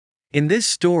In this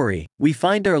story, we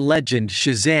find our legend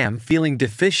Shazam feeling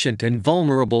deficient and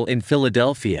vulnerable in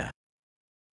Philadelphia.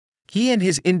 He and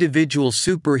his individual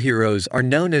superheroes are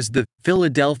known as the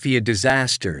Philadelphia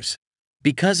Disasters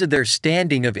because of their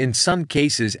standing of, in some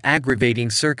cases, aggravating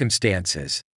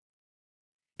circumstances.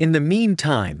 In the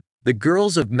meantime, the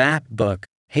girls of Mapbook,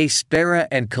 Hespera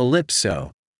and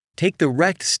Calypso, take the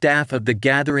wrecked staff of the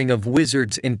Gathering of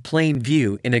Wizards in plain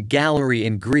view in a gallery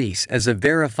in Greece as a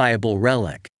verifiable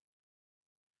relic.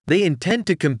 They intend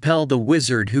to compel the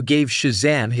wizard who gave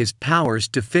Shazam his powers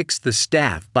to fix the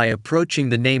staff by approaching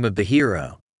the name of the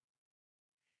hero.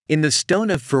 In the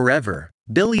Stone of Forever,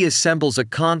 Billy assembles a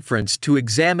conference to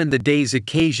examine the day's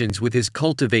occasions with his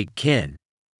cultivate kin.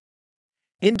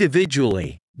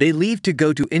 Individually, they leave to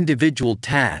go to individual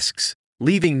tasks,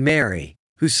 leaving Mary,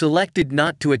 who selected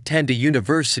not to attend a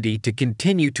university, to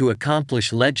continue to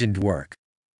accomplish legend work.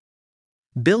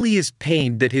 Billy is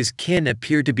pained that his kin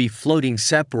appear to be floating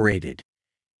separated,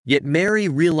 yet Mary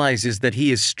realizes that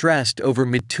he is stressed over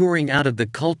maturing out of the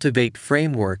cultivate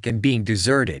framework and being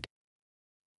deserted.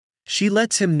 She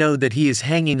lets him know that he is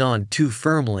hanging on too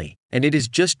firmly, and it is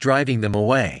just driving them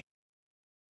away.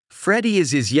 Freddie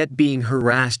is yet being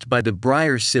harassed by the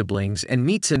Breyer siblings and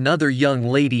meets another young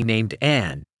lady named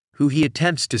Anne, who he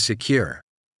attempts to secure.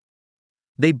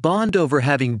 They bond over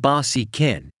having bossy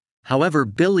kin, however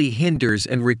Billy hinders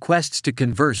and requests to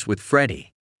converse with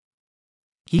Freddie.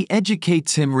 He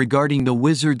educates him regarding the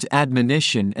wizard's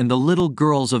admonition and the little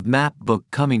girls of Mapbook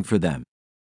coming for them.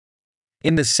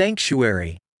 In the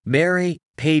sanctuary, Mary,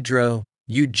 Pedro,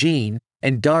 Eugene,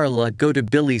 and Darla go to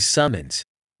Billy's summons,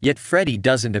 yet Freddie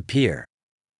doesn't appear.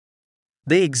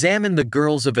 They examine the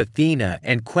girls of Athena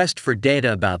and quest for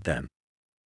data about them.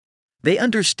 They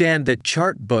understand that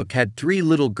Chartbook had 3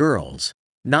 little girls,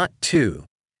 not 2,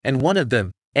 and one of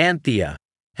them, Anthea,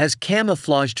 has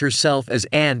camouflaged herself as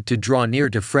Anne to draw near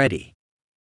to Freddie.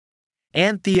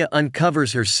 Anthea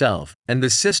uncovers herself, and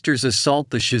the sisters assault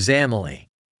the Shazamily.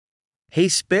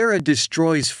 Hespera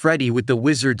destroys Freddie with the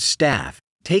wizard's staff,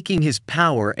 taking his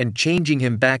power and changing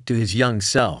him back to his young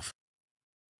self.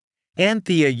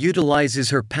 Anthea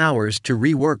utilizes her powers to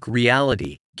rework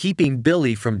reality, keeping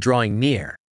Billy from drawing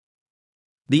near.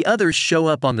 The others show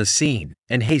up on the scene,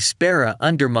 and Hespera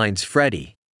undermines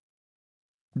Freddie.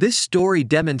 This story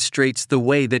demonstrates the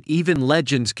way that even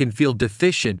legends can feel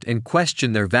deficient and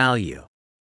question their value.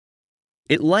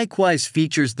 It likewise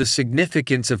features the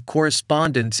significance of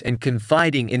correspondence and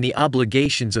confiding in the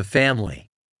obligations of family.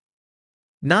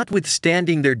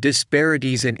 Notwithstanding their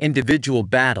disparities and individual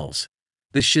battles,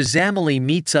 the Shazamily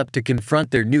meets up to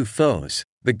confront their new foes,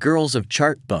 the girls of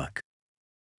Chartbook.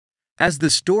 As the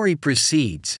story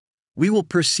proceeds, we will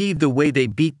perceive the way they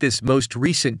beat this most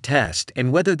recent test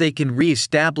and whether they can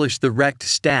re-establish the wrecked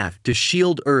staff to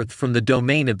shield Earth from the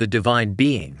domain of the divine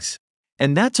beings.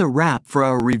 And that's a wrap for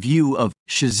our review of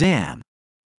Shazam!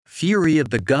 Fury of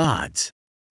the Gods.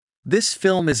 This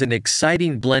film is an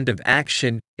exciting blend of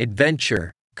action,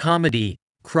 adventure, comedy,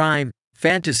 crime,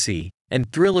 fantasy, and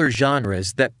thriller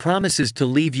genres that promises to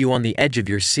leave you on the edge of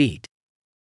your seat.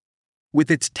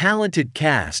 With its talented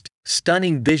cast,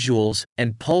 stunning visuals,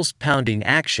 and pulse-pounding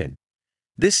action,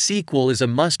 this sequel is a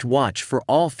must-watch for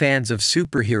all fans of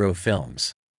superhero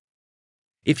films.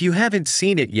 If you haven't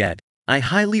seen it yet, I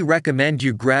highly recommend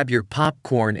you grab your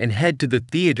popcorn and head to the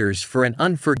theaters for an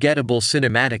unforgettable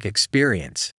cinematic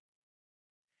experience.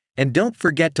 And don't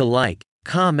forget to like,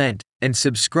 comment, and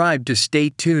subscribe to stay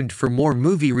tuned for more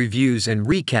movie reviews and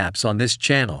recaps on this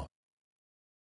channel.